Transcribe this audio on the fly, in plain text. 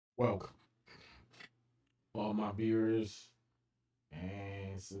Welcome, all my viewers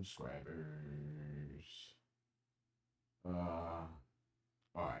and subscribers. All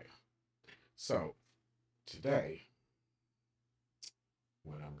right. So today,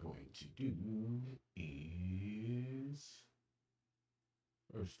 what I'm going to do is,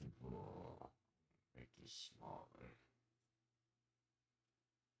 first of all, make this smaller.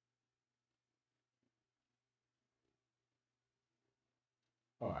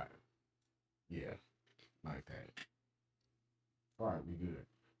 All right. Yeah, like that. All right, we good.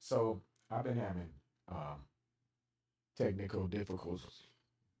 So I've been having technical difficulties,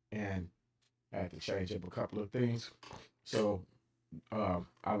 and I had to change up a couple of things. So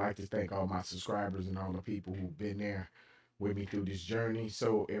I'd like to thank all my subscribers and all the people who've been there with me through this journey.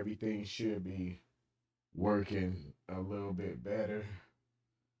 So everything should be working a little bit better.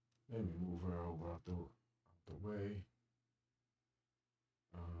 Let me move her over out the way.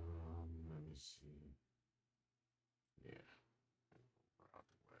 Let me see. Yeah, move her out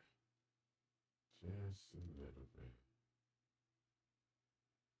the way. Just a little bit.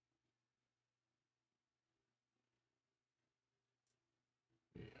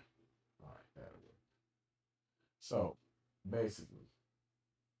 Yeah. All right, that'll work. So basically,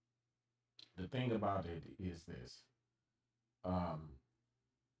 the thing about it is this. Um,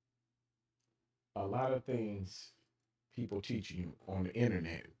 a lot of things people teach you on the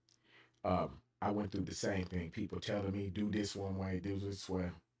internet. I went through the same thing. People telling me do this one way, do this way,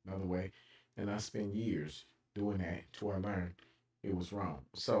 another way, and I spent years doing that till I learned it was wrong.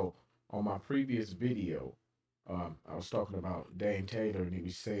 So on my previous video, I was talking about Dame Taylor, and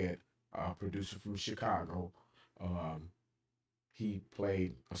he said, producer from Chicago. Um, he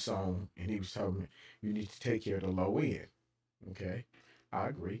played a song, and he was telling me you need to take care of the low end. Okay, I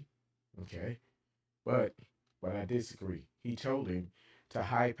agree. Okay, but I disagree. He told him to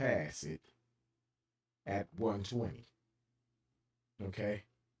high pass it at 120. Okay,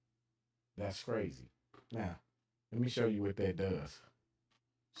 that's crazy. Now, let me show you what that does.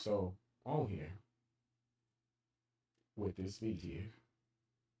 So on here with this beat here,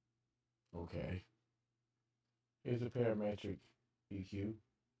 okay, here's a parametric EQ.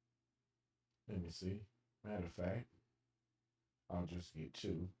 Let me see. Matter of fact, I'll just get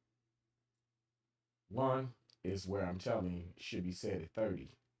two. One is where I'm telling you it should be set at 30.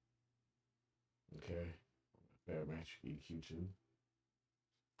 Okay, parametric EQ2.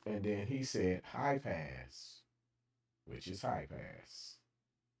 And then he said high pass, which is high pass,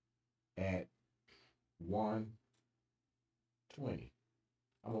 at 120.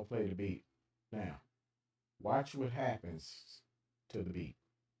 I'm gonna play the beat. Now, watch what happens to the beat.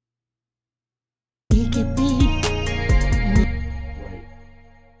 Wait.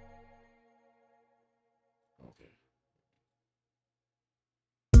 Okay.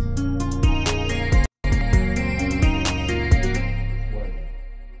 Wait.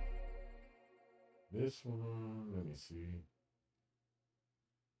 This one, let me see.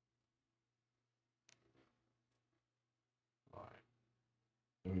 All right.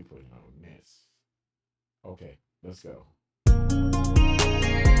 Let me put it on this. Okay, let's go.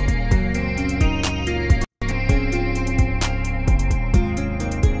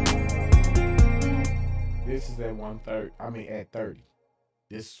 This is at 130. I mean at 30.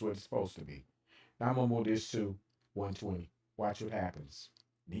 This is what it's supposed to be. Now I'm gonna move this to 120. Watch what happens.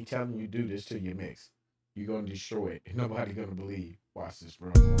 Me telling you do this to your mix. You're gonna destroy it. And nobody gonna believe. Watch this,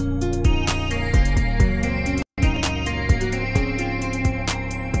 bro.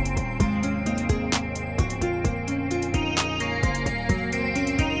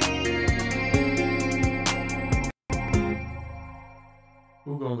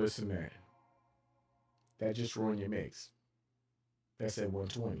 Who gonna listen to that? That just ruined your mix. That's at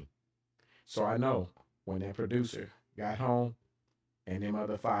 120. So I know when that producer got home and them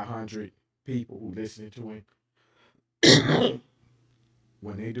other 500 people who listening to him,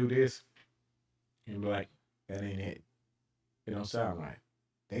 when they do this, and be like, that ain't it. It don't sound right.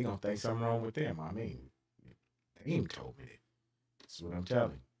 They gonna think something wrong with them. I mean, they ain't told me that. That's what I'm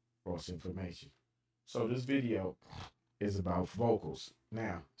telling you. False information. So this video is about vocals.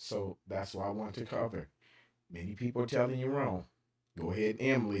 Now, so that's why I want to cover. Many people are telling you wrong. Go ahead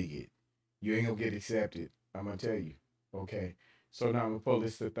and M-League it. You ain't gonna get accepted. I'm gonna tell you. Okay. So now I'm gonna pull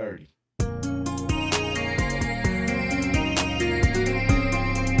this to 30.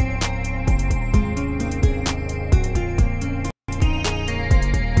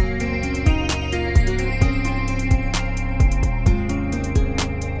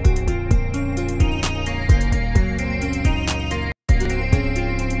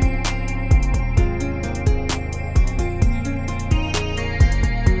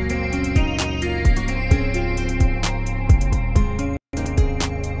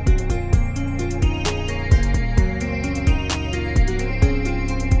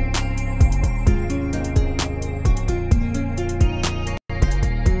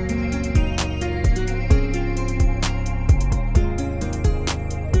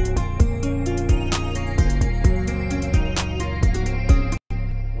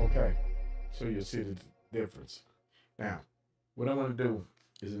 difference. Now, what I'm gonna do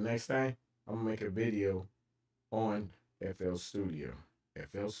is the next thing I'm gonna make a video on FL Studio.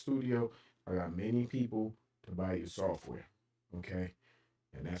 FL Studio, I got many people to buy your software, okay,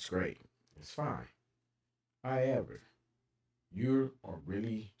 and that's great. It's fine. However, you are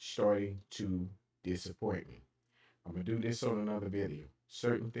really starting to disappoint me. I'm gonna do this on another video.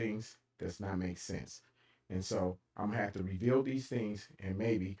 Certain things does not make sense. And so I'm gonna have to reveal these things and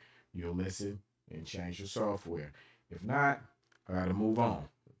maybe you'll listen and change your software. If not, I gotta move on.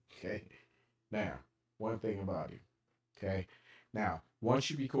 Okay. Now, one thing about it. Okay. Now, once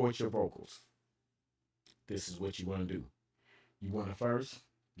you record your vocals, this is what you want to do. You want to first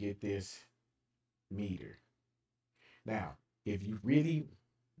get this meter. Now, if you really,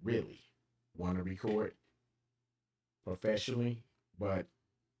 really want to record professionally, but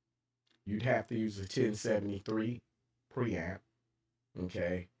you'd have to use a 1073 preamp,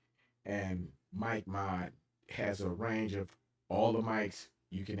 okay? And Mic Mod has a range of all the mics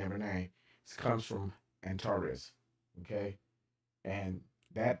you can ever name. It comes from Antares, okay? And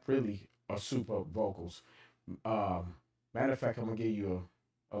that really are super vocals. Matter of fact, I'm gonna give you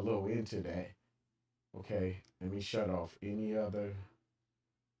a little into that. Okay, let me shut off any other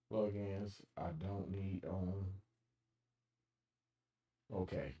plugins I don't need on.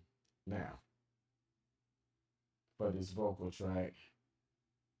 Okay, now for this vocal track,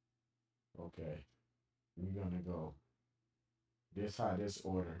 okay, we're gonna go. This how this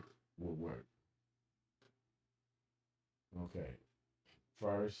order will work. Okay,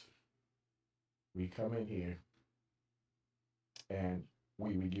 first we come in here and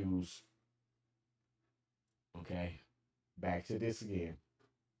we would use, okay, back to this again.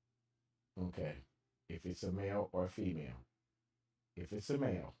 Okay, if it's a male or a female. If it's a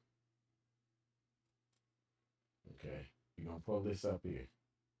male, okay, you're gonna pull this up here.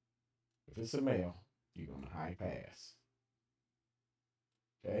 If it's a male, you're gonna high pass.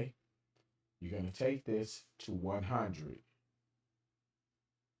 Okay, you're gonna take this to 100.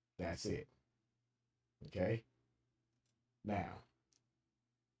 That's it. Okay, now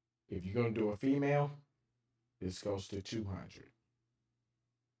if you're gonna do a female, this goes to 200.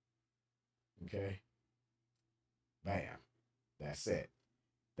 Okay, bam, that's it.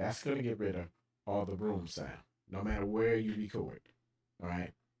 That's gonna get rid of all the room sound, no matter where you record. All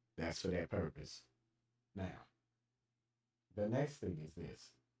right, that's for that purpose. Now, the next thing is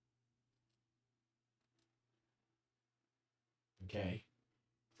this. Okay,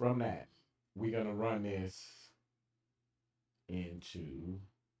 from that, we're gonna run this into,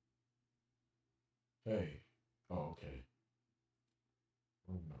 hey, oh, okay.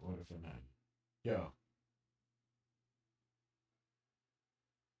 What if I'm not? Yo.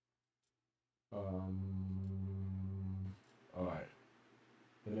 All right.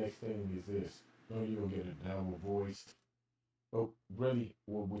 The next thing is this. No, you gonna get a double voice. But really,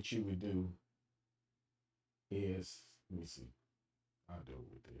 what you would do is, let me see. I'll do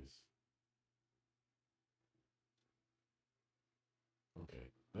it with this.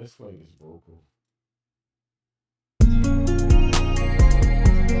 Okay, let's play this vocal. Oh,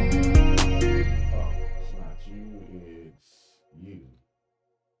 it's not you, it's you.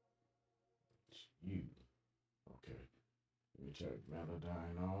 It's you. Okay. Let me check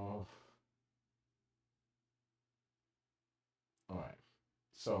Melodyne off. Alright.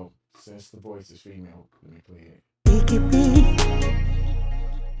 So, since the voice is female, let me play it. Make it be,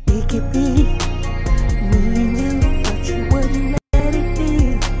 me and you, but you wouldn't let it be.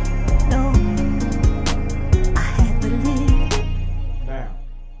 No, I had to leave. Now,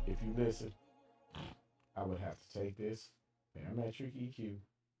 if you listen, I would have to take this parametric EQ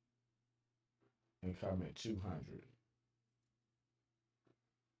and come at 200.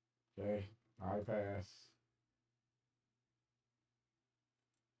 Okay, high pass,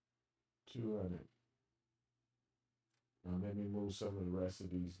 200. Now let me move some of the rest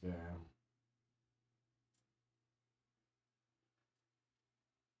of these down.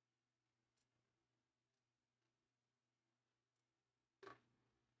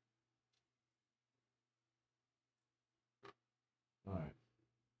 All right.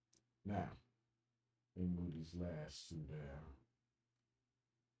 Now, let me move these last two down.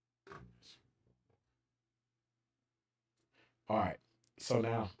 All right. So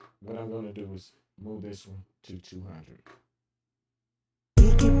now, what I'm going to do is move this one to 200.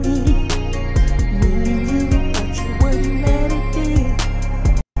 Make it be, me and you, but you wouldn't let it be.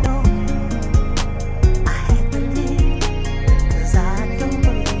 No, I had to leave, 'cause I don't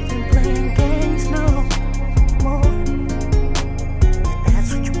believe in playing games no more. If that's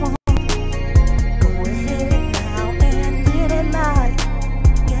what you want, go ahead now and live it life.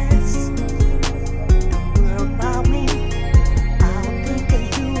 Yes, don't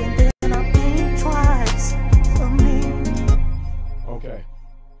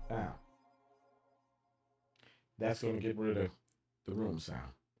That's going to get rid of the room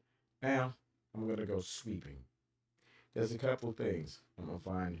sound. Now, I'm going to go sweeping. There's a couple things. I'm going to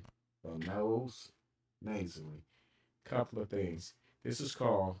find the nose, nasally. Couple of things. This is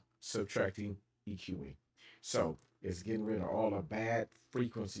called subtracting EQing. So it's getting rid of all the bad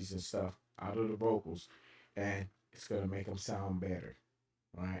frequencies and stuff out of the vocals, and it's going to make them sound better.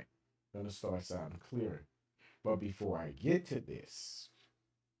 All right? Going to start sounding clearer. But before I get to this,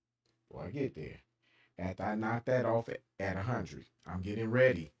 before I get there, after I knock that off at 100, I'm getting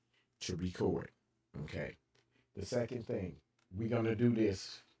ready to record. Okay. The second thing, we're going to do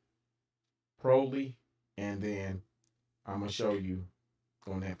this Proly, and then I'm going to show you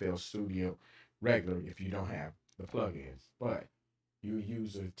on FL Studio regular if you don't have the plugins. But you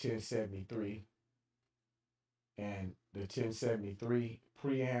use a 1073, and the 1073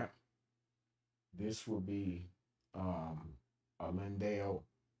 preamp, this will be a Lindale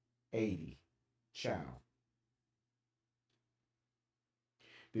 80 channel.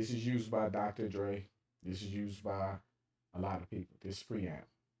 This is used by Dr. Dre. This is used by a lot of people. This preamp.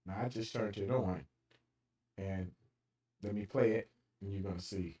 Now I just turned it on, and let me play it, and you're gonna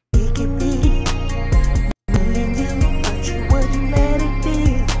see. It could be me and you, but you wouldn't let it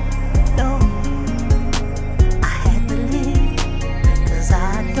be. No, I had to leave, 'cause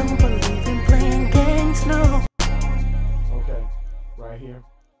I don't believe in playing games, no. Okay, right here.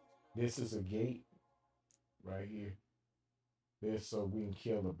 This is a gate right here. This so we can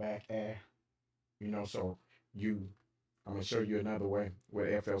kill the back air. So I'm gonna show you another way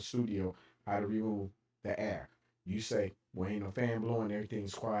with FL Studio how to remove the air. You say, well, ain't no fan blowing,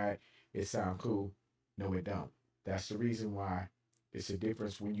 everything's quiet, it sound cool. No, it don't. That's the reason why it's a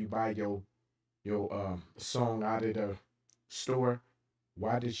difference when you buy your song out of the store.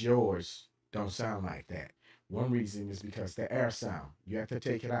 Why does yours don't sound like that? One reason is because the air sound. You have to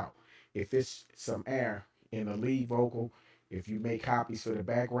take it out. If it's some air in the lead vocal, if you make copies for the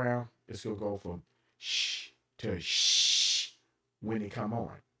background, it's gonna go from shh to shh when it come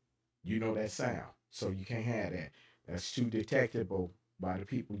on. You know that sound. So you can't have that. That's too detectable by the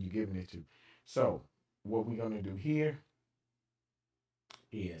people you're giving it to. So what we're gonna do here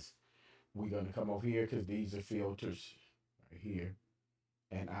is we're gonna come over here because these are filters right here.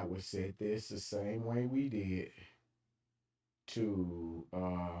 And I would set this the same way we did to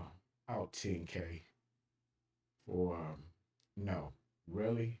out 10K for no,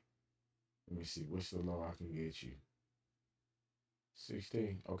 really? Let me see, what's the low I can get you?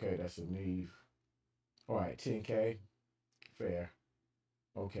 16. Okay, that's a Neve. All right, 10K, fair.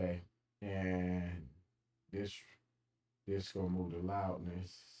 Okay, and this gonna move the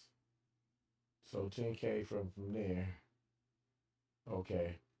loudness. So 10K from there.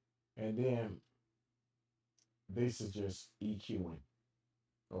 Okay, and then this is just EQing.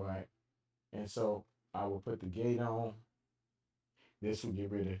 All right, and so I will put the gate on. This will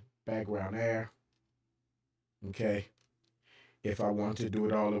get rid of background air. Okay, if I want to do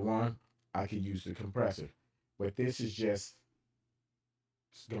it all in one, I could use the compressor. But this is just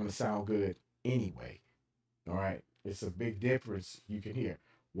it's gonna sound good anyway. All right, it's a big difference you can hear.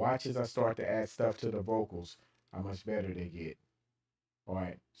 Watch as I start to add stuff to the vocals, how much better they get. All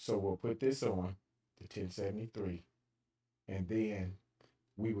right, so we'll put this on the 1073, and then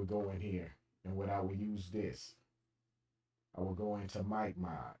we would go in here, and what I will use this, I will go into mic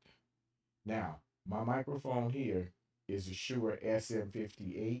mod. Now, my microphone here is a Shure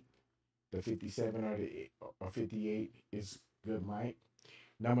SM58. The 57 or 58 is good mic.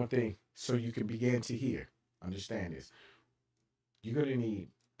 Number thing, so you can begin to hear, understand this. You're gonna need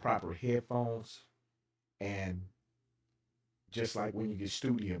proper headphones, and just like when you get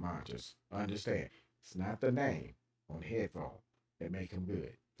studio monitors, understand it's not the name on the headphone that make them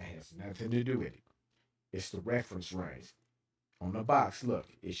good. That has nothing to do with it. It's the reference range. On the box, look,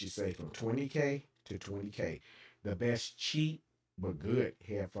 it should say from 20K to 20K. The best cheap but good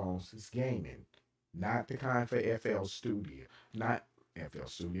headphones is gaming. Not the kind for FL Studio. Not FL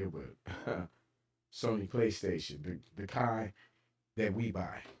Studio, but Sony PlayStation. The kind that we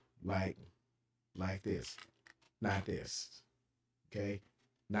buy. Like this. Not this. Okay?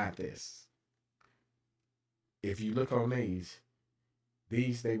 Not this. If you look on these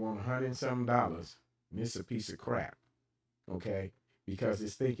they want $100 and some dollars. And it's a piece of crap. Okay? Because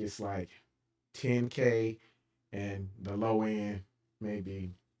it's like 10K and the low end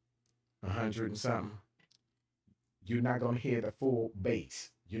maybe 100 and something. You're not gonna hear the full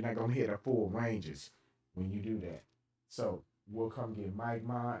bass. You're not gonna hear the full ranges when you do that. So we'll come get mic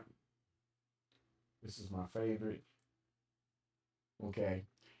mod. This is my favorite. Okay.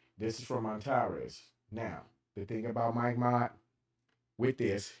 This is from Antares. Now, the thing about mic mod, with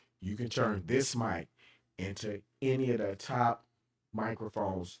this, you can turn this mic into any of the top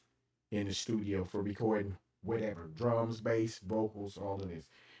microphones in the studio for recording whatever drums, bass, vocals, all of this.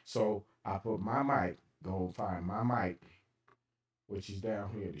 So I put my mic, go find my mic, which is down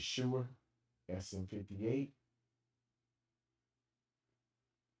here, the Shure SM58.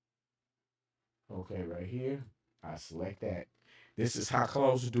 Okay, right here. I select that. This is how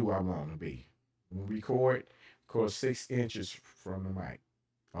close do I want to be. When we record, of course, 6 inches from the mic.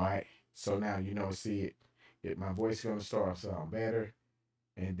 All right. So now you know, see it. My voice is gonna start to sound better.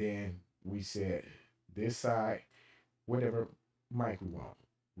 And then we said this side, whatever mic we want.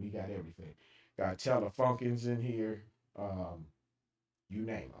 We got everything. Got Telefunkins in here. You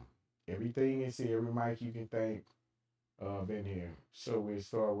name them. Everything is here. Every mic you can think of in here. So we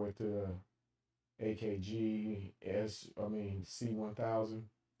start with the AKG C1000.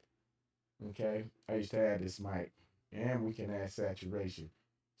 Okay, I used to have this mic, and we can add saturation.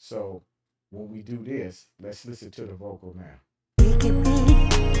 So when we do this, let's listen to the vocal now. We could be me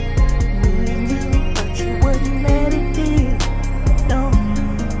and you, but you wouldn't let it be. No,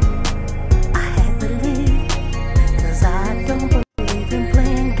 I had to leave, 'cause I don't believe in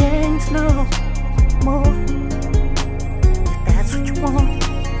playing games no more. If that's what you want,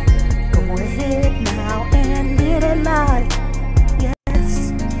 go ahead now and live a life.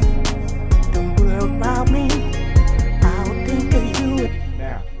 Yes, don't worry about me, I'll think of you.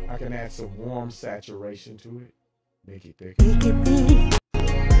 Now I can add some warm saturation to it, make it thicker. We could be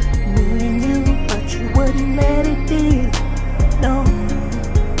me and you, but you wouldn't let it be. No,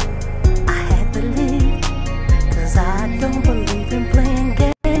 I had to leave, 'cause I don't believe in playing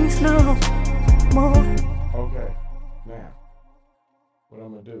games no more. Okay, now what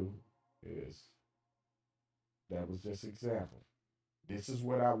I'm gonna do is, that was just example. This is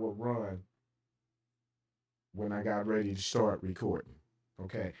what I would run when I got ready to start recording.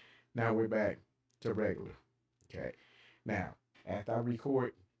 Okay, now we're back to regular. Okay, now after I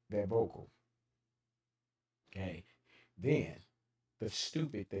record that vocal, okay, then the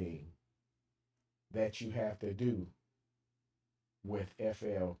stupid thing that you have to do with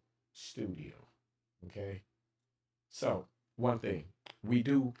FL Studio. Okay, so one thing, we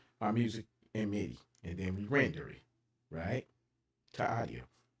do our music in MIDI and then we render it, right, to audio.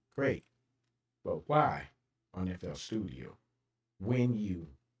 Great. But why on FL Studio, when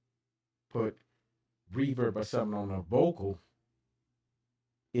you put reverb or something on a vocal,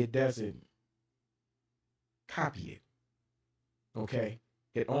 it doesn't copy it? Okay?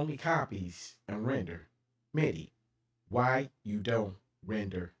 It only copies and render MIDI. Why you don't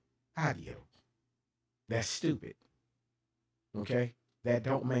render audio? That's stupid. Okay? That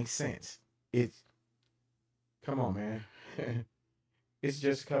don't make sense. It's, come on, man. It's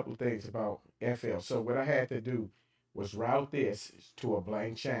just a couple of things about FL. So what I had to do was route this to a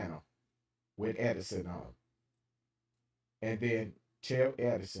blank channel with Edison on, and then tell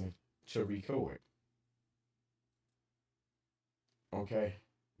Edison to record. Okay,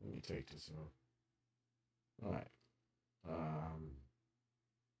 let me take this off. All right.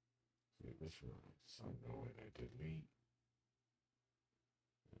 Which one? So I'm going to delete.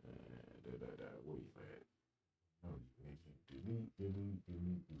 Where you at? Oh, delete.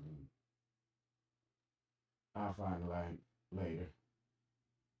 I'll find it later.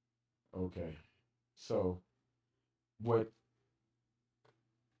 Okay. So what,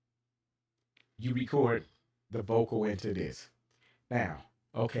 you record the vocal into this. Now,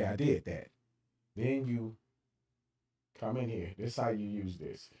 okay, I did that. Then you come in here. This is how you use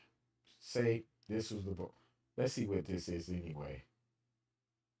this. Say this was the vocal. Let's see what this is anyway.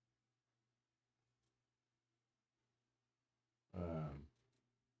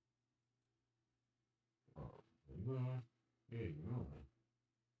 Oh, you on? Yeah, you on.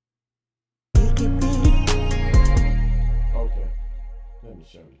 We could be Okay, let me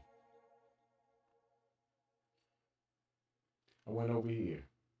show you. I went over here,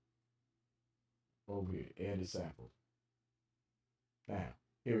 add a sample. Now,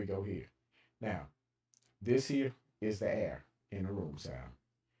 here we go here. Now, this here is the air in the room sound.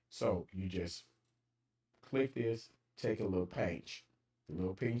 So you just click this, take a little pinch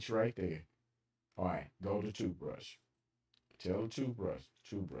right there. All right, go to toothbrush. Tell the toothbrush,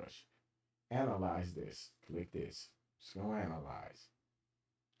 analyze this. Click this. It's gonna analyze.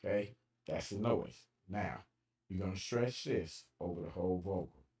 Okay, that's the noise. Now, you're gonna stretch this over the whole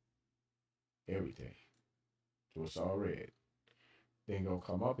vocal. Everything. So it's all red. Then gonna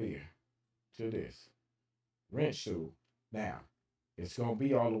come up here to this. Wrench tool. Now, it's gonna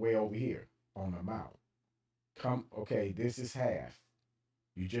be all the way over here on the mouth. Okay, this is half.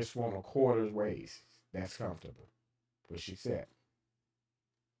 You just want a quarter ways. That's comfortable. Push accept.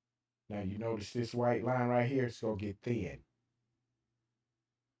 Now you notice this white line right here, it's gonna get thin.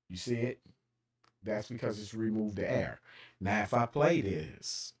 You see it? That's because it's removed the air. Now if I play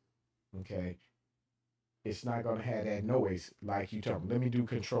this, okay, it's not gonna have that noise like you told me. Let me do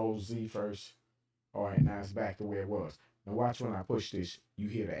Control Z first. All right, now it's back to where it was. Now watch when I push this, you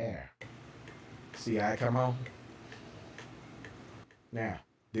hear the air. See how it come on? Now,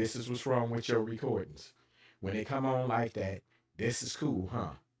 this is what's wrong with your recordings. When they come on like that, this is cool,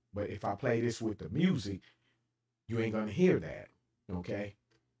 huh? But if I play this with the music, you ain't gonna hear that, okay?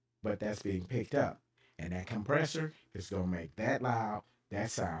 But that's being picked up. And that compressor is gonna make that loud,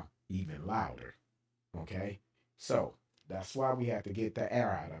 that sound even louder, okay? So that's why we have to get the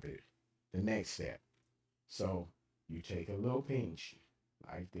air out of it. The next step. So you take a little pinch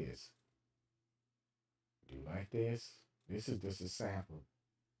like this. Do like this. This is just a sample.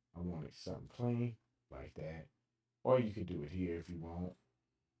 I wanted something clean like that. Or you could do it here if you want.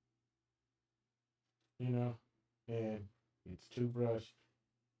 You know, and it's toothbrush.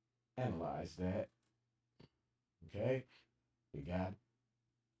 Analyze that. Okay. You got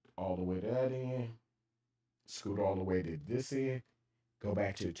all the way to that end. Scoot all the way to this end. Go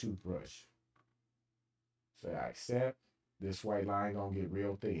back to the toothbrush. Say I accept. This white line gonna get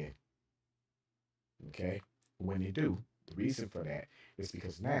real thin. Okay. When you do, the reason for that is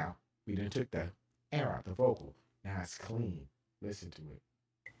because now we done took the air out the vocal. Now it's clean. Listen to it.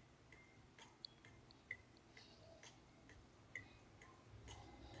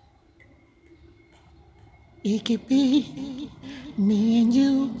 It could be me and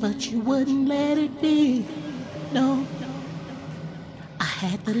you, but you wouldn't let it be. No, I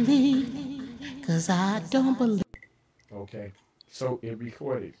had to leave, cause I don't believe. Okay. So it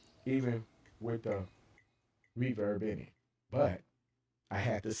recorded even with the reverb in it. But I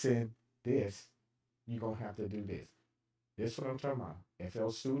had to send this. You're gonna have to do this. This is what I'm talking about. FL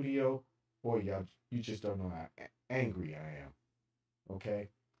Studio, boy, y'all, you just don't know how angry I am. Okay?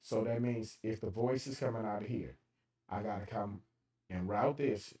 So that means if the voice is coming out of here, I gotta come and route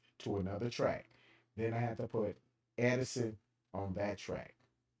this to another track. Then I have to put Edison on that track.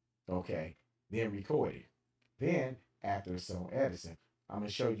 Okay? Then record it. Then after it's on Edison, I'm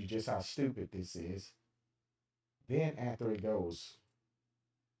gonna show you just how stupid this is. Then after it goes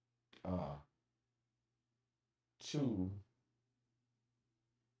uh to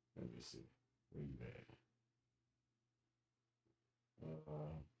let me see where you at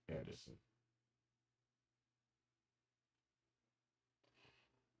Edison.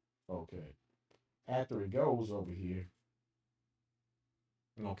 Okay. After it goes over here,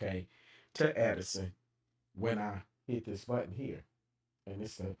 okay, to Edison, when I hit this button here, and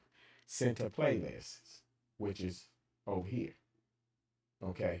it's the center playlists, which is over here.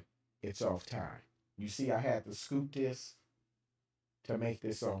 Okay, it's off time. You see, I had to scoop this to make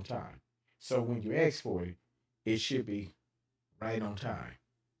this on time. So when you export it, it should be right on time.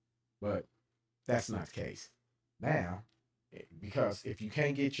 But that's not the case. Now, because if you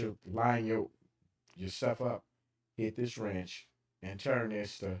can't get your stuff up, hit this wrench and turn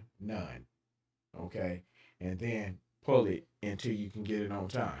this to none. Okay? And then pull it until you can get it on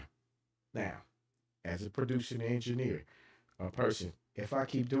time. Now, as a producer and engineer, a person, if I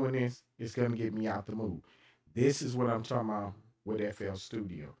keep doing this, it's gonna get me out the mood. This is what I'm talking about with FL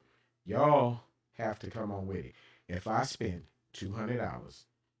Studio. Y'all have to come on with it. If I spend $200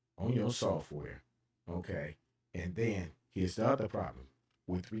 on your software, okay, and then here's the other problem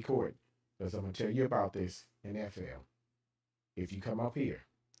with recording, because I'm gonna tell you about this in FL. If you come up here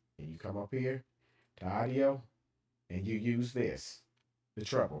and you come up here to audio and you use this, the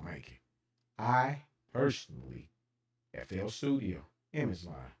troublemaker. I personally, FL Studio, image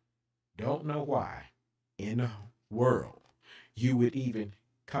line, don't know why in the world you would even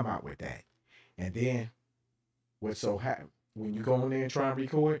come out with that. And then what's so happen when you go in there and try and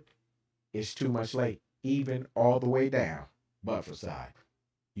record, it's too much late, even all the way down buffer side.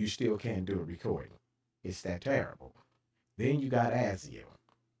 You still can't do a recording. It's that terrible. Then you got ASIO,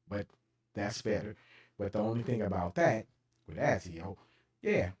 but that's better. But the only thing about that with ASIO,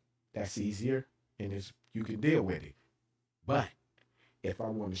 yeah, that's easier and it's you can deal with it. But if I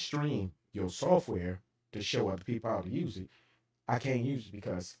want to stream your software to show other people how to use it, I can't use it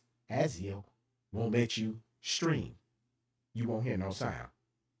because ASIO won't let you stream. You won't hear no sound.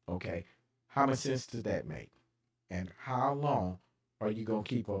 Okay. How much sense does that make? And how long are you gonna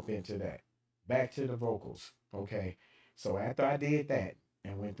keep up into that? Back to the vocals. Okay. So after I did that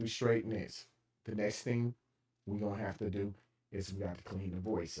and went through straight this, the next thing we're gonna have to do is we got to clean the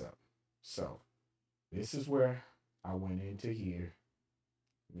voice up. So this is where I went into here.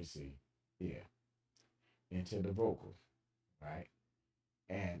 Let me see. Yeah. Into the vocal. Right.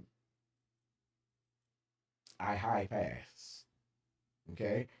 And I high pass,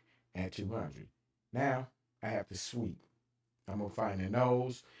 okay, at 200. Now I have to sweep. I'm gonna find the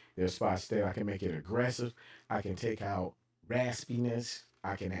nose. There's spots there I can make it aggressive. I can take out raspiness.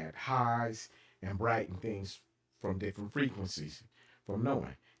 I can add highs and brighten things from different frequencies from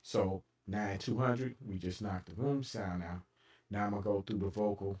knowing. So now at 200, we just knocked the room sound out. Now I'm gonna go through the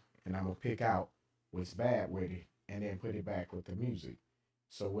vocal and I'm gonna pick out what's bad with it and then put it back with the music.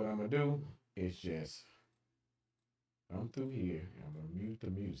 So what I'm gonna do is just come through here and I'm gonna mute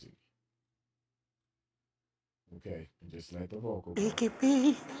the music. Okay, and just let the vocal go. It could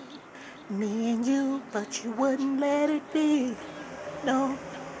be me and you, but you wouldn't let it be. No,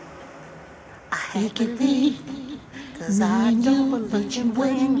 I had to leave, cause I don't believe in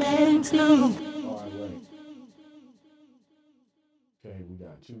playing games, no. All right, wait. Okay, we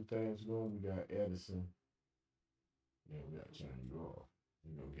got two things going. We got Edison. Then we got to turn you off.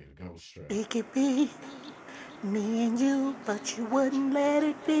 You're gonna get a ghost strap. It could be me and you, but you wouldn't let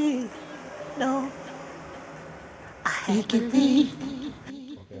it be. No, I had to leave.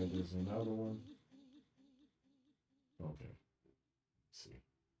 Okay, there's another one. Okay, let's see.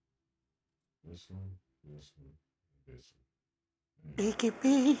 This one, this one, this one. It could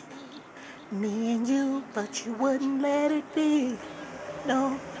be me and you, but you wouldn't let it be.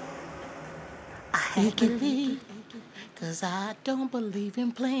 No, I had to leave, cause I don't believe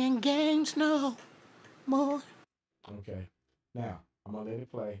in playing games no more. Okay, now I'm gonna let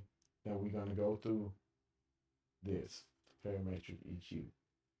it play. Then we're gonna go through this parametric EQ.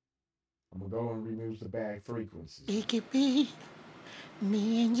 I'm gonna go and remove the bad frequencies. It could be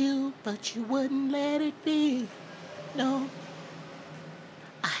me and you, but you wouldn't let it be. No,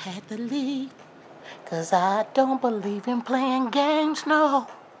 I had to leave, cause I don't believe in playing games no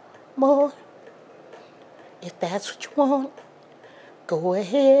more. If that's what you want, go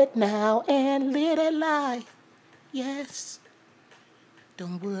ahead now and live that life. Yes,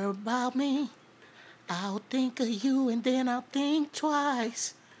 don't worry about me. I'll think of you and then I'll think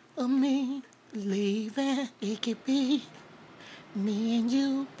twice of me leaving. It could be me and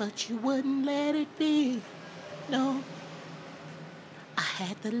you, but you wouldn't let it be. No, I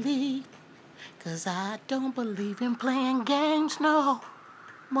had to leave, cause I don't believe in playing games no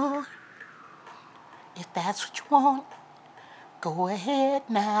more. If that's what you want, go ahead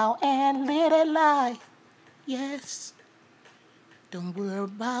now and live that life. Yes, don't worry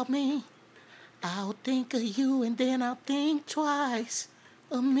about me. I'll think of you and then I'll think twice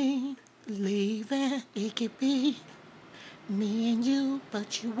of me leaving. It could be me and you,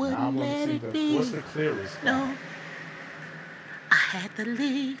 but you Now I wouldn't want to let see it be. what's the clearest spot? No, I had to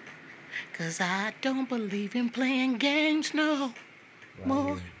leave, cause I don't believe in playing games no Right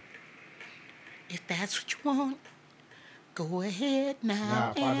more. here. If that's what you want, go ahead now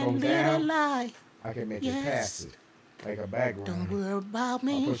Now if I go and live that down, life. I can make it Yes, passive, like a background. don't worry about I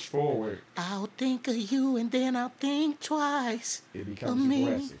me. push forward, I'll think of you and then I'll think twice it of becomes me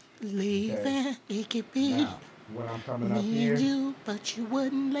aggressive. leaving. It could be Now, when I'm coming up me here, and you, but you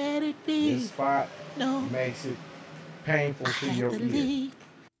wouldn't let it be. this spot No, makes it painful I to had your to ear. leave.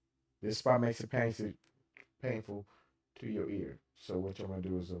 This spot makes it painful to your ear. So what I'm gonna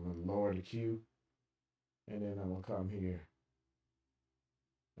do is I'm gonna lower the Q, and then I'm gonna come here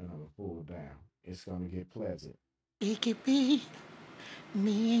and I'm gonna pull down. It's gonna get pleasant. It could be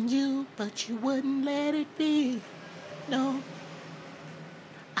me and you, but you wouldn't let it be. No,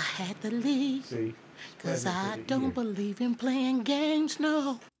 I had to leave, See, cause pleasant I to the don't ear. believe in playing games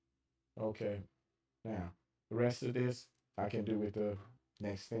no. Okay. Now, the rest of this I can do with the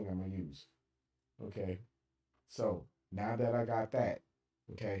next thing I'm gonna use. Okay. So now that I got that,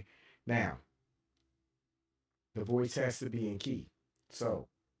 okay, now the voice has to be in key. So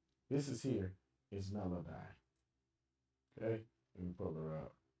this is here is melody. Okay, let me pull her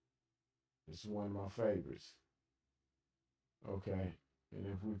up. This is one of my favorites. Okay, and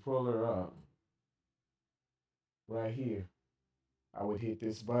if we pull her up right here, I would hit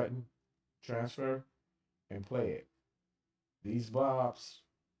this button, transfer, and play it. These bobs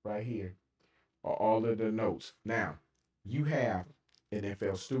right here are all of the notes. Now, you have an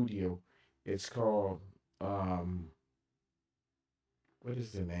FL Studio. It's called what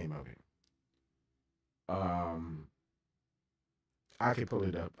is the name of it? Um I can pull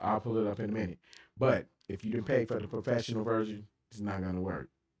it up. I'll pull it up in a minute. But if you didn't pay for the professional version, it's not gonna work.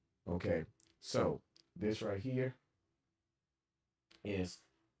 Okay. So this right here is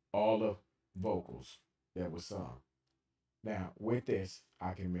all the vocals that was sung. Now with this,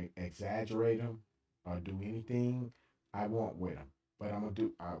 I can exaggerate them or do anything I want with them. But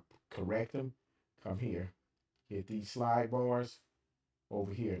I'll correct them. Come here, hit these slide bars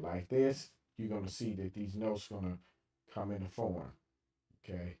over here like this. you're going to see that these notes going to come in a form.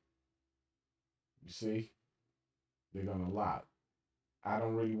 Okay. You see? They're going to lock. I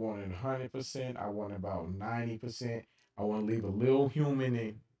don't really want it 100%. I want about 90%. I want to leave a little human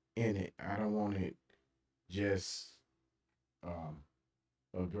in it. I don't want it just um,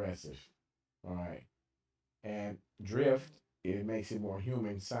 aggressive. All right. And drift, it makes it more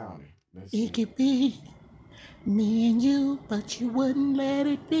human sounding. Let's see. It could be me and you, but you wouldn't let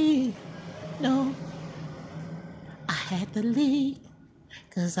it be. No, I had to leave,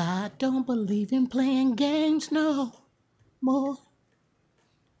 'cause I don't believe in playing games no more.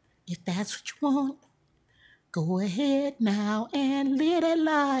 If that's what you want, go ahead now and live that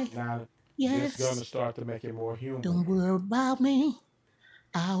life. Now, Yes. it's going to start to make it more human. Don't worry about me.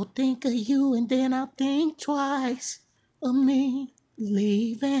 I'll think of you and then I'll think twice of me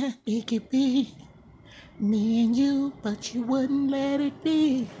leaving. It could be me and you, but you wouldn't let it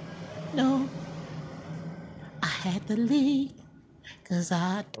be. No, I had to leave, 'cause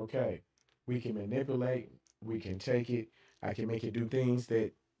I... Okay, we can manipulate, we can take it, I can make it do things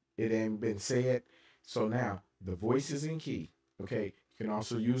that it ain't been said. So now the voice is in key. Okay, you can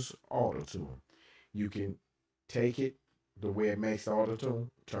also use auto tune. You can take it the way it makes the auto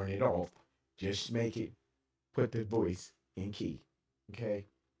tune, turn it off, just make it put the voice in key. Okay,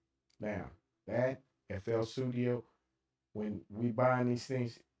 now that FL Studio, when we buying these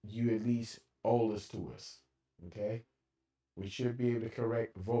things, you at least owe us to us. Okay, we should be able to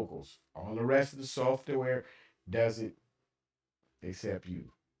correct vocals. All the rest of the software does it except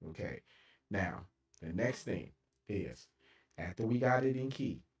you. Okay. Now, the next thing is after we got it in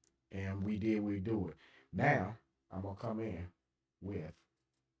key and we do it. Now, I'm gonna come in with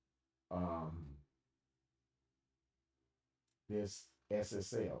this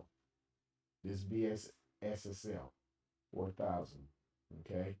SSL, this BS SSL 4000.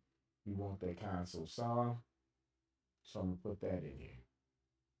 Okay. We want that console sound. So I'm gonna put that in here.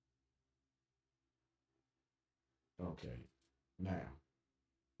 Okay. Now,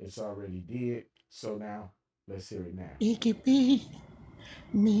 it's already did. So now, let's hear it now. It could be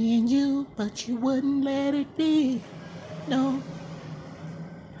me and you, but you wouldn't let it be. No,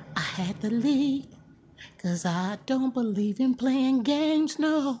 I had to leave, 'cause I don't believe in playing games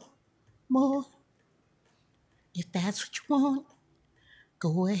no more. If that's what you want,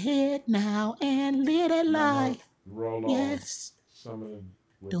 go ahead now and live that life. Roll yes. Some of them.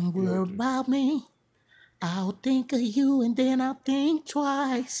 Don't worry about me. I'll think of you and then I'll think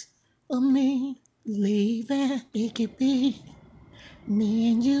twice of me leaving. It could be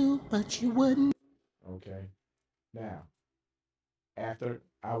me and you, but you wouldn't. Okay. Now, after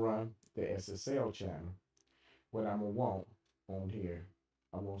I run the SSL channel, what I'm gonna want on here,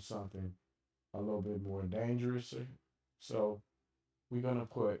 I want something a little bit more dangerous. So we're gonna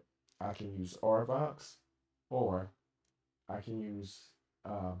put, I can use RVox, or I can use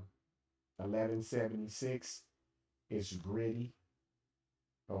 1176. It's gritty.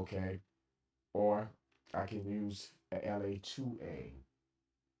 Okay. Or I can use a LA2A.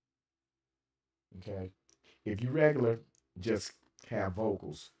 Okay. If you regular just have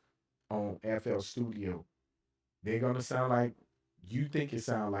vocals on FL Studio, they're gonna sound like you think it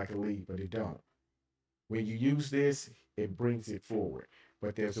sound like a lead, but it don't. When you use this, it brings it forward.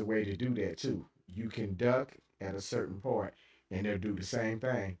 But there's a way to do that too. You can duck at a certain part and they'll do the same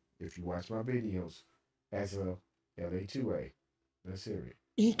thing if you watch my videos as a LA2A. Let's hear it.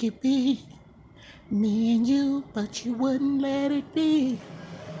 It could be me and you, but you wouldn't let it be.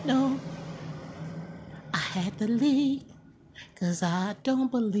 No, I had to leave, 'cause I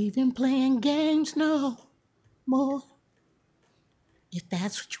don't believe in playing games no more. If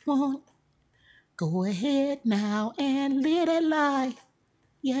that's what you want, go ahead now and live that life.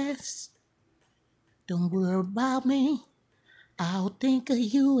 Yes. Don't worry about me. I'll think of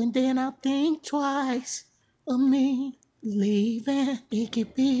you and then I'll think twice of me leaving. It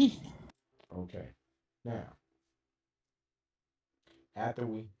could be. Okay. Now, after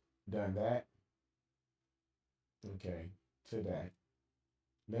we done that, okay, to that,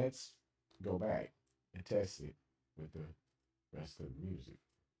 let's go back and test it with the rest of the music.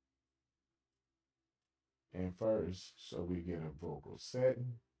 And first, so we get a vocal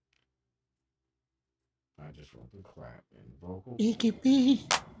setting, I just want to clap and vocal. It could be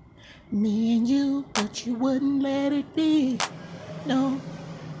me and you, but you wouldn't let it be. No,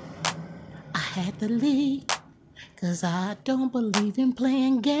 I had to leave, 'cause I don't believe in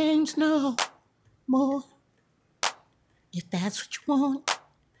playing games no more. If that's what you want,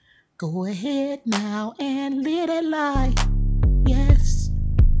 go ahead now and live that life. Yes.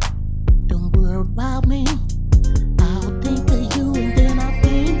 Don't worry about me. I'll think of you and then I'll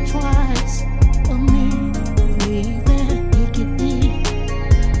think twice.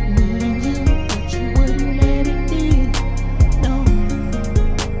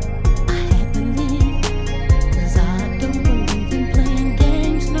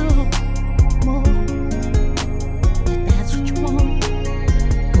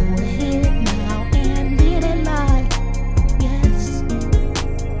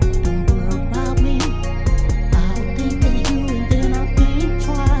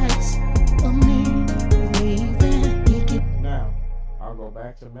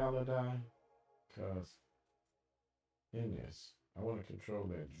 in this. I want to control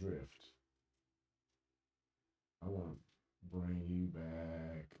that drift. I want to bring you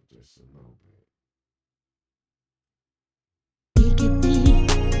back just a little bit. We could be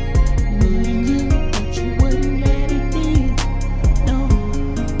me and you, but you wouldn't let it be. No,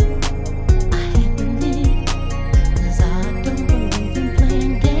 I had to leave, 'cause I don't believe in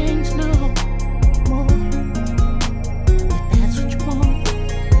playing games no more. If that's what you want,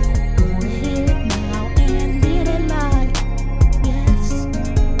 go ahead now and live that life. Yes,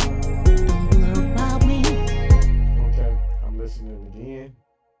 don't worry about me. Okay, I'm listening again.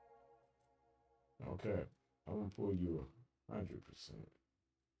 Okay, I'm gonna pull you 100%.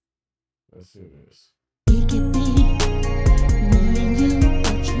 Let's hear this. We could be me and you,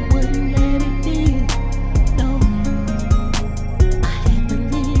 but you wouldn't let it be. No, I had to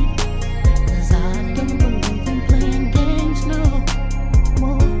leave, 'cause I don't believe in playing games no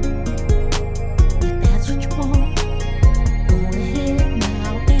more. If that's what you want, go ahead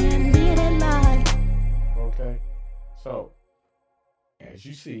now and live that life. Okay, so as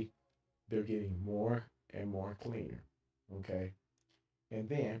you see, they're getting more and more cleaner. Okay, and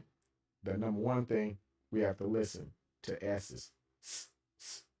then the number one thing we have to listen to S's.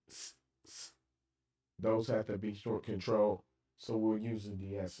 Those have to be short control, so we're using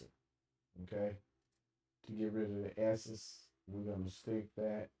the S. Okay, to get rid of the S's, we're gonna stick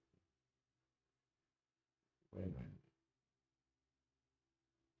that. Wait a minute.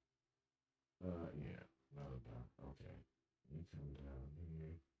 Yeah, another dot. Okay, you come down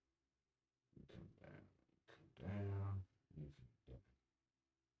here. You come down. Come down. You come down.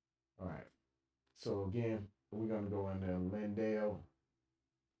 All right. So again, we're gonna go in there. Lindale.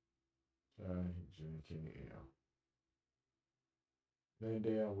 JKL.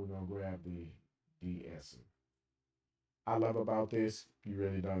 Lindale. We're gonna grab the DS. I love about this, you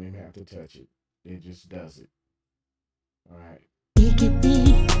really don't even have to touch it. It just does it. All right. We could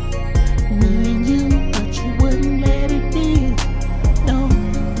be me and you, but you wouldn't let it be. No,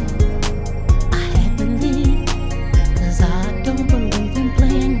 I had to leave, 'cause I don't believe in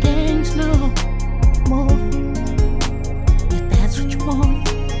playing games no more. If that's what you want,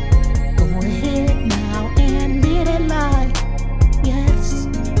 go ahead now and live that life. Yes,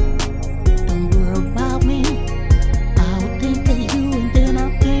 don't worry about me. I'll think of you and then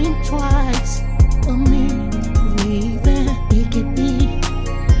I'll think twice of me leaving. We could be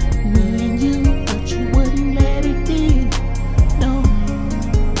me and you, but you wouldn't let it be. No,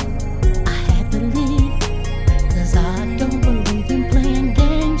 I had to leave, 'cause I don't believe in playing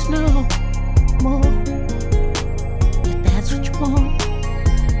games no more. If that's what you want,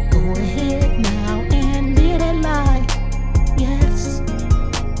 go ahead now and live that life. Yes,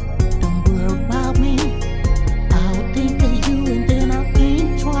 don't worry about me. I'll think of you and then I'll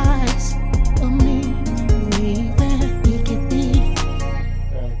think twice of me leaving. We could be.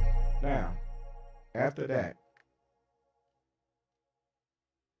 Okay. Now, after that,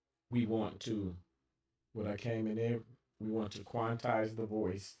 we want to, what I came in there, we want to quantize the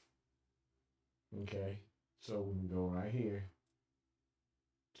voice. Okay. So we can go right here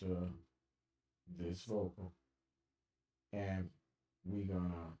to this vocal. And we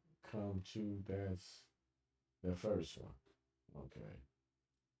gonna come to that's the first one. Okay.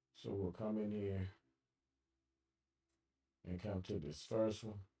 So we'll come in here and come to this first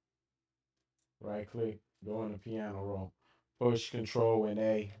one. Right click, go in the piano roll, push Control and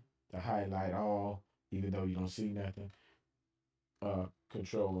A to highlight all, even though you don't see nothing.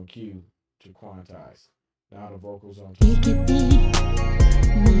 Control and Q to quantize. Now the vocals on We top. could be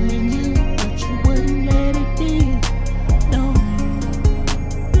me and you, but you wouldn't let it be. No,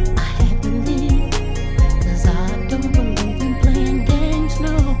 I had to leave, 'cause I don't believe in playing games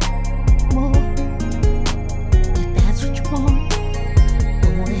no more. If that's what you want,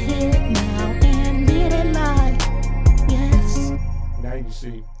 go ahead now and live that life. Yes. Now you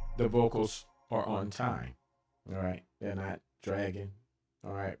see the vocals are on time. All right. They're not dragging.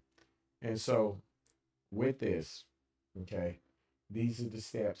 All right. And so with this, okay, these are the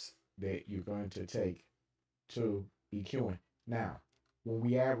steps that you're going to take to EQing. Now, when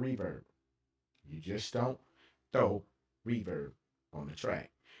we add reverb, you just don't throw reverb on the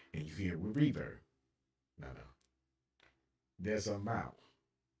track and you hear with reverb. No, no. There's a amount.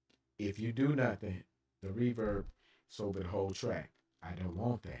 If you do nothing, the reverb is over the whole track. I don't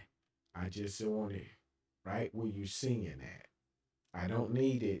want that. I just want it right where you're singing at. I don't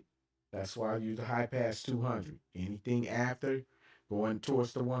need it. That's why I use the high pass 200. Anything after going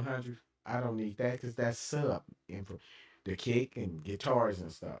towards the 100, I don't need that because that's sub info, the kick and guitars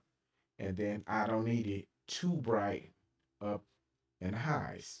and stuff. And then I don't need it too bright up and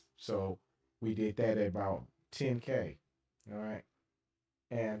highs. So we did that at about 10K. All right.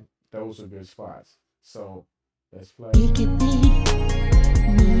 And those are good spots. So let's play. We could be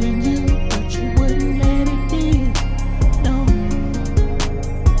me and you, but you wouldn't let it be. No,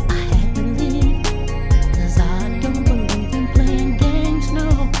 I had to leave, 'cause I don't believe in playing games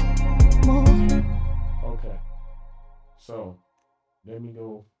no more. Okay. So let me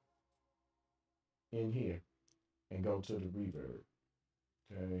go in here and go to the reverb.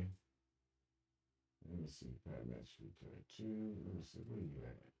 Okay. Let me see. Parametric two. Let me see. Where you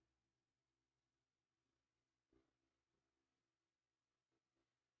at?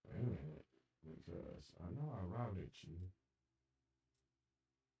 Wait a minute. Because I know I routed you.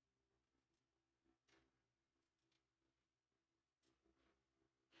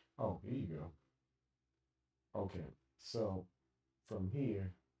 Oh, here you go. Okay. So from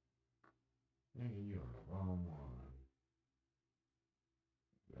here, nigga, you on the wrong one.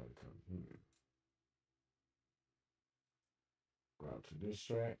 Gotta come here. Go out to this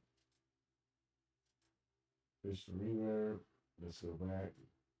track. This the reverb. Let's go back.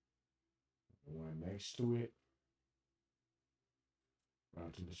 The one next to it.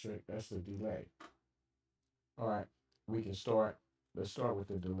 Out to the track. That's the delay. All right. We can start. Let's start with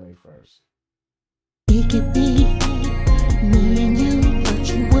the delay first. We could be me and you, but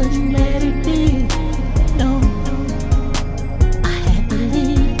you wouldn't let it be. No, I had to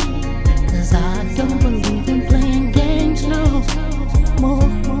leave, 'cause I don't believe in playing games no more.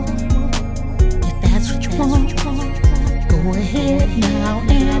 If that's what you want, go ahead now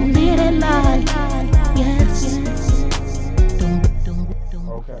and live that life. Yes.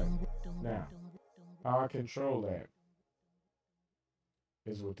 Okay. Now, how I control that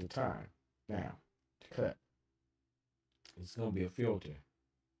is with the time. Now, to cut, it's gonna be a filter.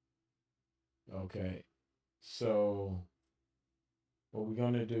 Okay. So what we're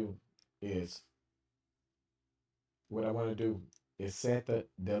gonna do is what I want to do is set the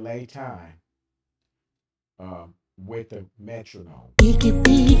delay time with the metronome. We could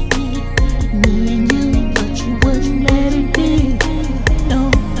be me and you, but you wouldn't let it be.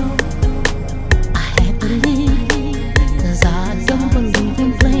 No, I had to leave, 'cause I don't believe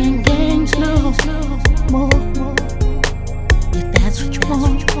in playing games no more. If that's what you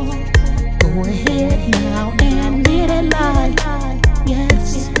want, go ahead now and live that life.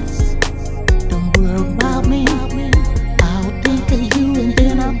 Yes. Don't worry about me. I'll think of you and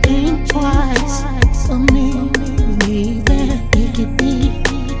then I'll think twice of me leaving. It could be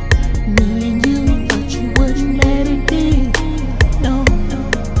me and you, but you wouldn't let it be. No,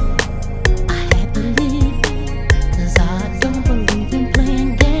 I had to leave, 'cause I don't believe in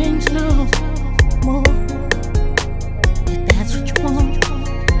playing games no more. If that's what you want,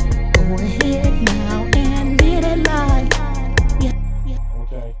 go ahead now and live that life. Yeah.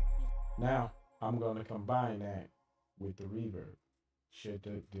 Okay. Now I'm gonna combine that with the reverb. Shut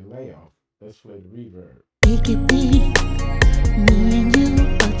the delay off. Let's play the reverb. We could be me and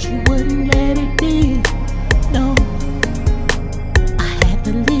you, but you wouldn't let it be. No, I had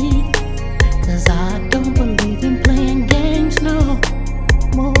to leave, 'cause I don't believe in playing games no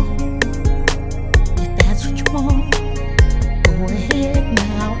more. If that's what you want, go ahead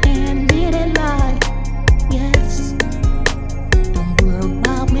now and live that life. Yes. Don't worry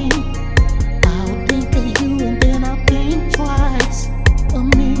about me. I'll think of you and then I'll think twice of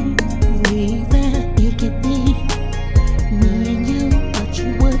me leaving. It could be me and you, but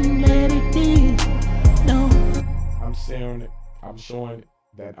you wouldn't let it be. No. I'm sharing it. I'm showing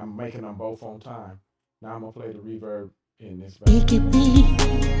that I'm making them both on time. Now I'm gonna play the reverb in this back. It could be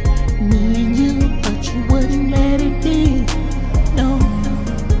me and you, but you wouldn't let it be. No,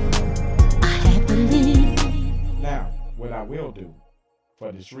 I had to leave. Now, what I will do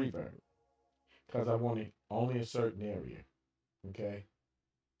for this reverb, because I want it only a certain area. Okay.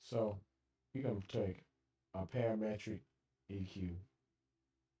 So you're gonna take a parametric EQ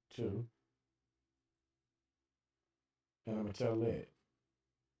two, and I'm gonna tell it,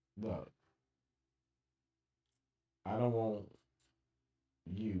 look, I don't want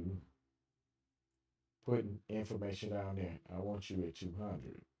you putting information down there. I want you at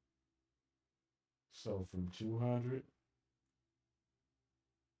 200. So from 200,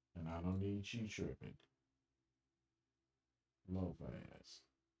 and I don't need you tripping, low pass.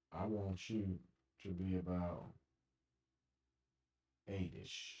 I want you to be about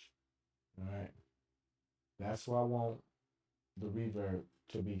 8ish. All right. That's why I want the reverb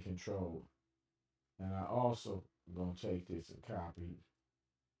to be controlled. And I also gonna take this and copy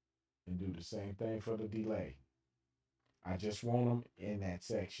and do the same thing for the delay. I just want them in that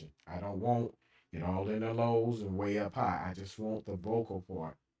section. I don't want it all in the lows and way up high. I just want the vocal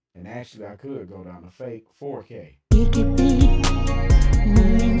part And actually, I could go down to fake 4K. It could be me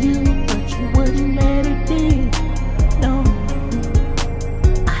and you, but you wouldn't let it be. No,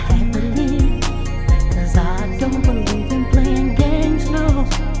 I had to leave, 'cause I don't believe in playing games no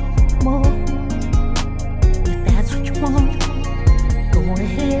more. If that's what you want, go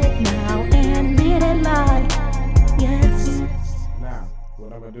ahead now and live that life. Yes. Now,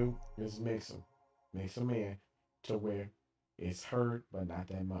 what I'm gonna do is mix them in to where it's heard, but not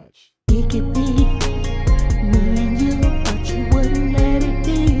that much. It could be me and you, but you wouldn't let it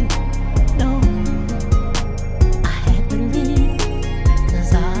be. No, I had to leave,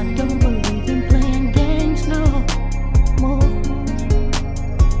 'cause I don't believe in playing games no more.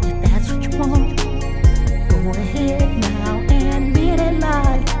 If that's what you want, go ahead now and live that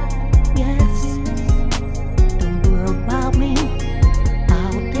life. Yes. Don't worry about me.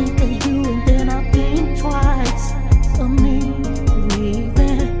 I'll think of you and then I'll think twice of me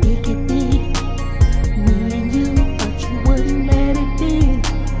leaving. It could be me and you, but you wouldn't let it be.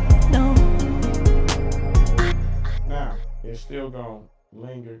 No. Now, it's still gonna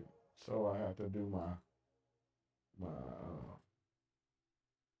linger, so I have to do my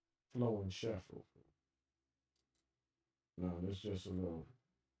flow and shuffle. No, this is just a little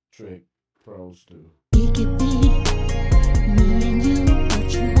trick pros do. It could be me and you,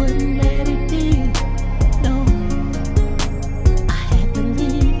 but you wouldn't let it be. No, I had to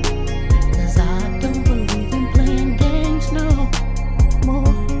leave, 'cause I don't believe in playing games no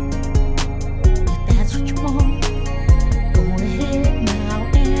more. If that's what you want, go ahead now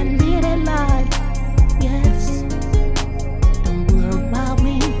and live that life. Yes. Don't worry about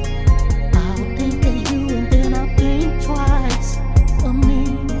me. I'll think of you and then I'll think twice of me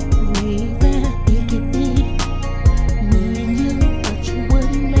leaving. It could be me and you, but you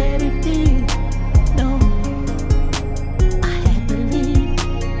wouldn't let it be. No, I had to leave,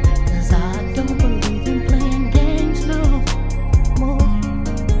 'cause I don't believe in playing games no more.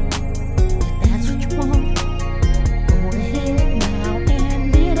 If that's what you want, go ahead now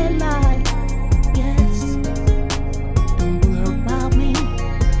and live that life. Yes. Don't worry about me.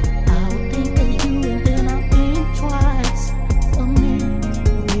 I'll think of you and then I'll think twice of me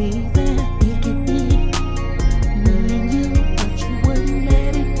leaving. It could be me and you, but you wouldn't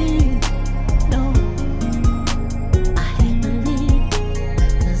let it be. No, I had to leave,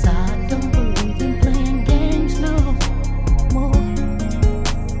 'cause I don't believe in playing games no more.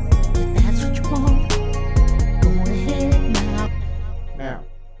 If that's what you want, go ahead now. Now,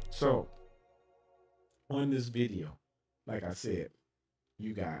 so on this video, like I said,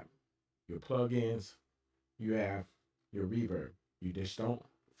 you got your plugins, you have your reverb. You just don't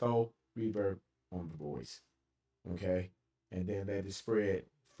throw reverb on the voice, okay? And then let it spread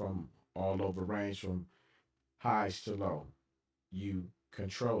from all over range from highs to low. You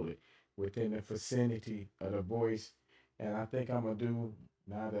control it within the vicinity of the voice. And I think I'm gonna do,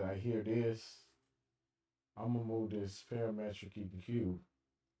 now that I hear this, I'm gonna move this parametric EQ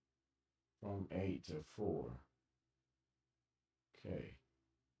from 8 to 4. Okay.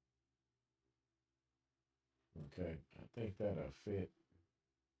 Okay. I think that'll fit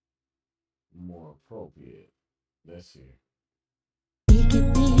more appropriate. Let's see. It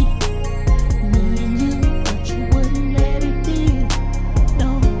could be me and you, but you wouldn't let it be.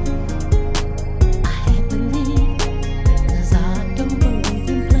 No, I had to leave, 'cause I don't believe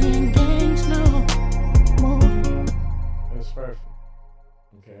in playing games no more. That's perfect.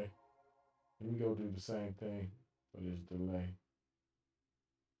 Okay. Let me go do the same thing for this delay.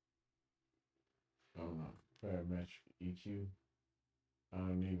 Parametric EQ. I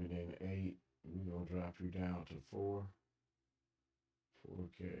don't leave it in 8. We're gonna drop you down to 4.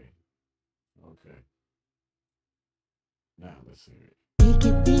 4K. Okay. Now let's hear it. It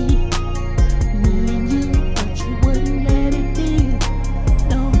could be me and you, but you wouldn't let it be.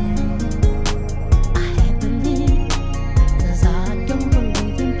 No, I had to leave, 'cause I don't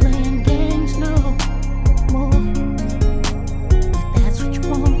believe in playing games no more. If that's what you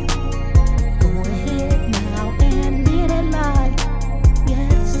want, go ahead now and live that life.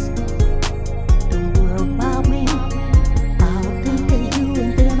 Yes. Don't worry about me. I'll think of you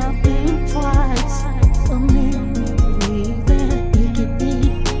and then I'll think twice of me leaving. It could be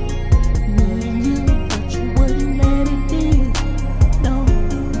me and you, but you wouldn't let it be.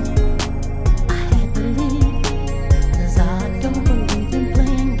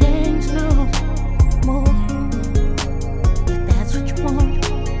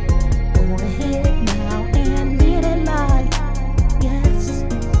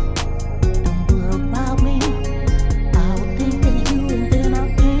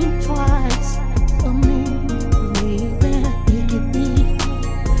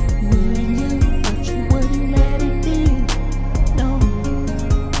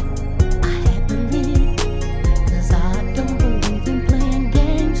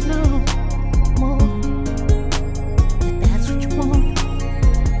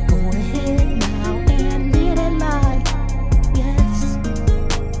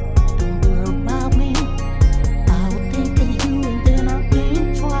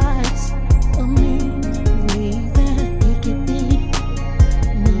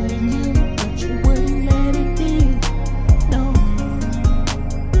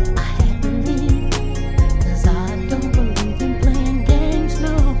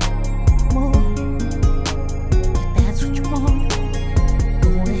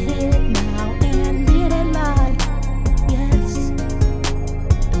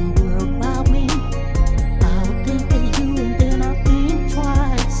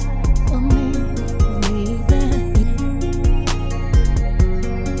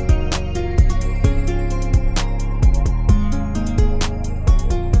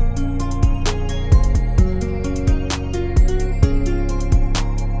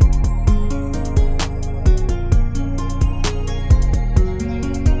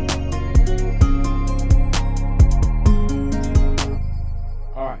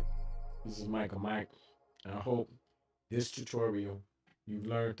 This is Michael Mike. I hope this tutorial you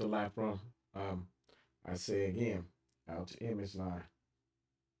learned a lot from. Um, I say again, out to image line.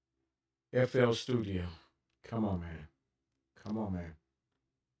 FL Studio. Come on, man. Come on, man.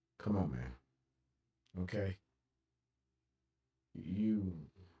 Come on, man. Okay. You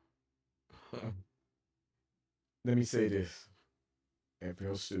let me say this.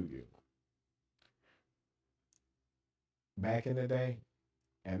 FL Studio. Back in the day,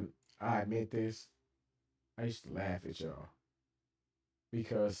 and I admit this, I used to laugh at y'all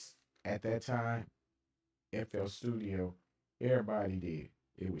because at that time, FL Studio, everybody did.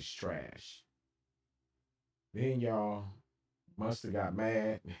 It was trash. Then y'all must have got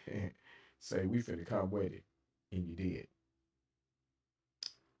mad and say we finna come with it. And you did.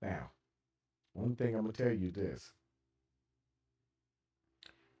 Now, one thing I'm gonna tell you this.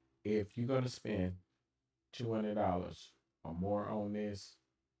 If you're gonna spend $200 or more on this,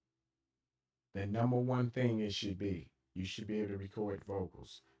 the number one thing it should be, you should be able to record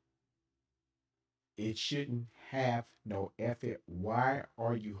vocals. It shouldn't have no FL. Why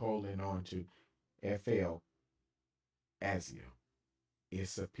are you holding on to FL ASIO?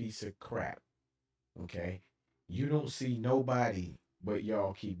 It's a piece of crap. Okay? You don't see nobody but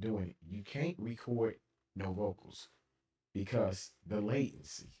y'all keep doing it. You can't record no vocals because the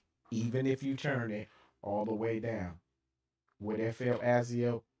latency, even if you turn it all the way down with FL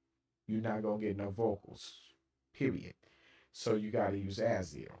ASIO, you're not gonna get no vocals. Period. So you gotta use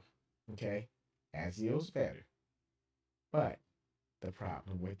ASIO. Okay? ASIO's better. But the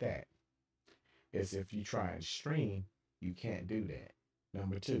problem with that is if you try and stream, you can't do that.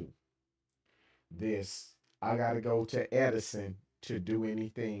 Number two, this I gotta go to Edison to do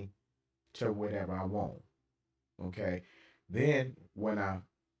anything to whatever I want. Okay. Then when I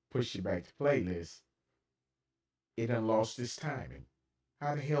push it back to playlist, it done lost its timing.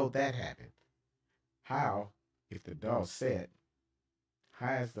 How the hell that happened? How, if the DAW set,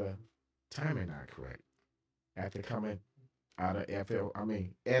 how is the timing not correct? After coming out of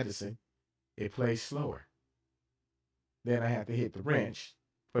Edison, it plays slower. Then I have to hit the wrench,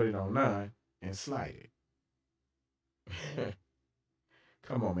 put it on 9, and slide it.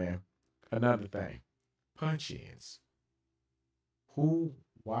 Come on, man. Another thing, punch ins.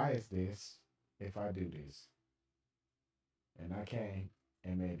 Why is this if I do this? And I came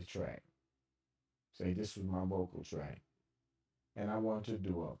and made a track. Say this was my vocal track. And I want to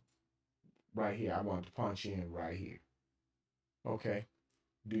do a right here. I want to punch in right here. Okay.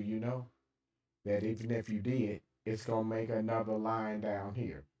 Do you know that even if you did, it's going to make another line down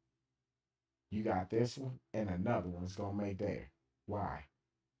here? You got this one and another one's going to make there. Why?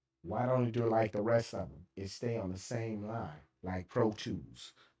 Why don't you do it like the rest of them? It stay on the same line, like Pro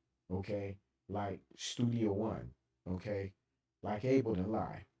Tools, okay? Like Studio One, okay? Like Ableton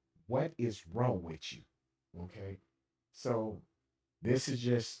Live. What is wrong with you, okay? So this is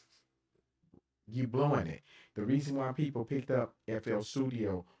just you blowing it. The reason why people picked up FL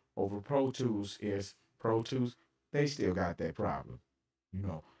Studio over Pro Tools is Pro Tools, they still got that problem. You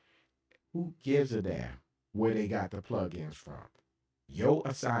know, who gives a damn where they got the plugins from? Your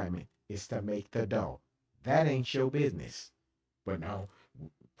assignment is to make the dough. That ain't your business. But no,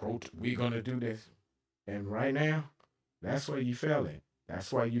 we're gonna do this. And right now, that's why you failing.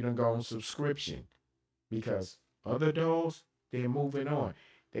 That's why you done go on subscription. Because other dolls, they're moving on.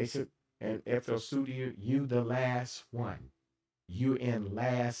 They said, and FL Studio, you the last one. You in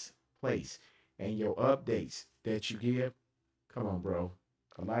last place. And your updates that you give, come on, bro.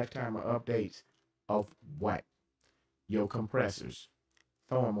 A lifetime of updates of what? Your compressors.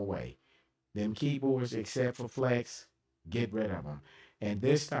 Throw them away. Them keyboards, except for Flex, get rid of them. And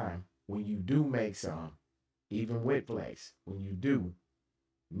this time, when you do make some, even with Flex, when you do,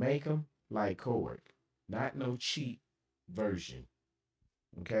 make them like Chord. Not no cheap version.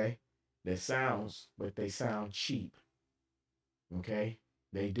 Okay? That sounds, but they sound cheap. Okay?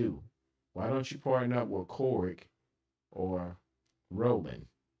 They do. Why don't you partner up with Korg or Roland?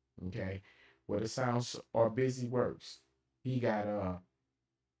 Okay? Where the sounds are busy works. He got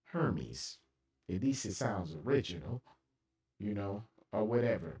Hermes. At least it sounds original, you know, or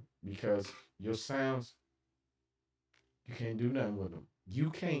whatever. Because your sounds, you can't do nothing with them. You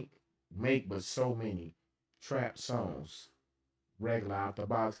can't make but so many trap songs regular out the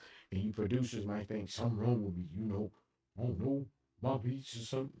box, and you producers might think something wrong with me, you know. I don't know, my beats or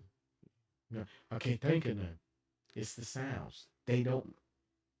something. You know, I can't think of none. It's the sounds. They don't.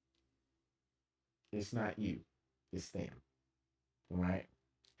 It's not you. It's them. Right?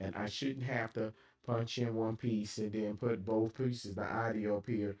 And I shouldn't have to punch in one piece and then put both pieces, the audio up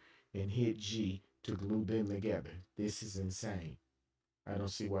here, and hit G to glue them together. This is insane. I don't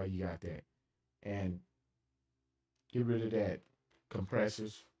see why you got that. And get rid of that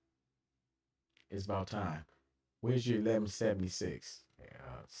compressors. It's about time. Where's your 1176?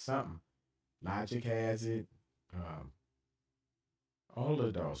 Something. Logic has it. Um, all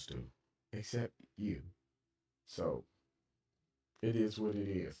adults do, except you. So it is what it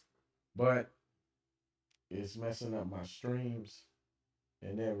is. But it's messing up my streams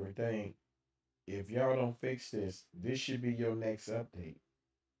and everything. If y'all don't fix this, this should be your next update.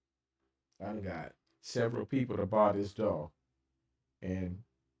 I done got several people to buy this doll. And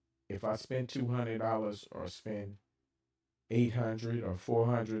if I spend $200 or spend 800 or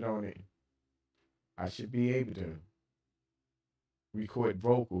 400 on it, I should be able to record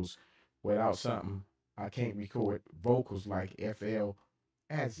vocals without something I can't record vocals like FL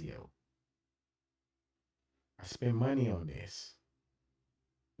Azio. I spend money on this.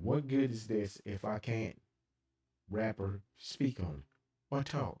 What good is this if I can't rap or speak on it or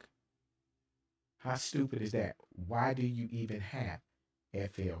talk? How stupid is that? Why do you even have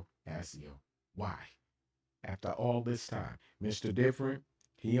FL Azio? Why? After all this time, Mr. Different,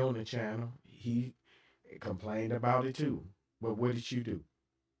 he on the channel, he complained about it too. But what did you do?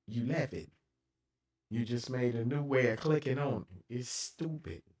 You left it. You just made a new way of clicking on it. It's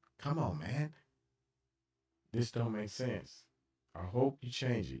stupid. Come on, man. This don't make sense. I hope you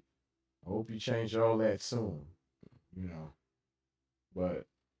change it. I hope you change all that soon. You know. But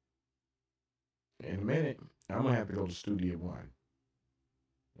in a minute, I'm gonna have to go to Studio One.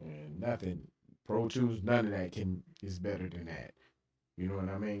 And nothing, Pro Tools, none of that can is better than that. You know what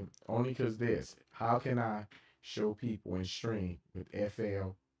I mean? Only because this. How can I show people and stream with FL?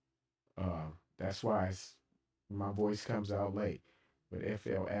 That's why my voice comes out late. With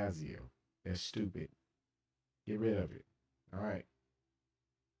FL Azio, that's stupid. Get rid of it. All right.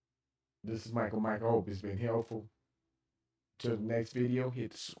 This is Michael. Michael, hope it's been helpful. Till the next video,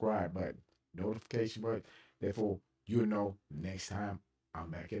 hit the subscribe button, notification button. Therefore, you'll know next time I'm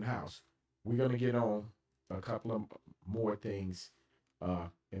back in the house. We're gonna get on a couple of more things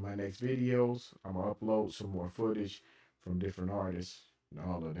in my next videos. I'm gonna upload some more footage from different artists and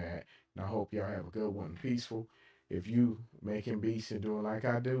all of that. And I hope y'all have a good one, peaceful. If you making beats and doing like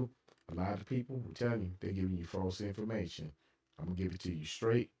I do, a lot of people, I'm telling you, they're giving you false information. I'm gonna give it to you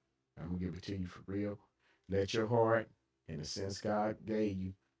straight. I'm gonna give it to you for real. Let your heart and the sense God gave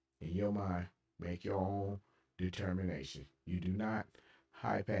you in your mind make your own determination. You do not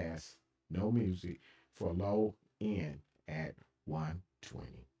high pass no music for low end at 120.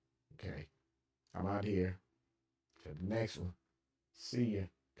 Okay. I'm out here. To the next one. See ya.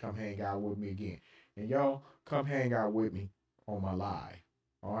 Come hang out with me again. And y'all come hang out with me on my live.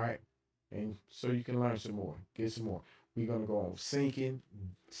 All right. And so you can learn some more. Get some more. We're gonna go on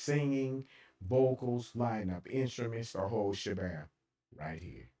singing, vocals, line up instruments, the whole shebang right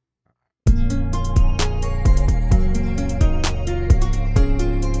here.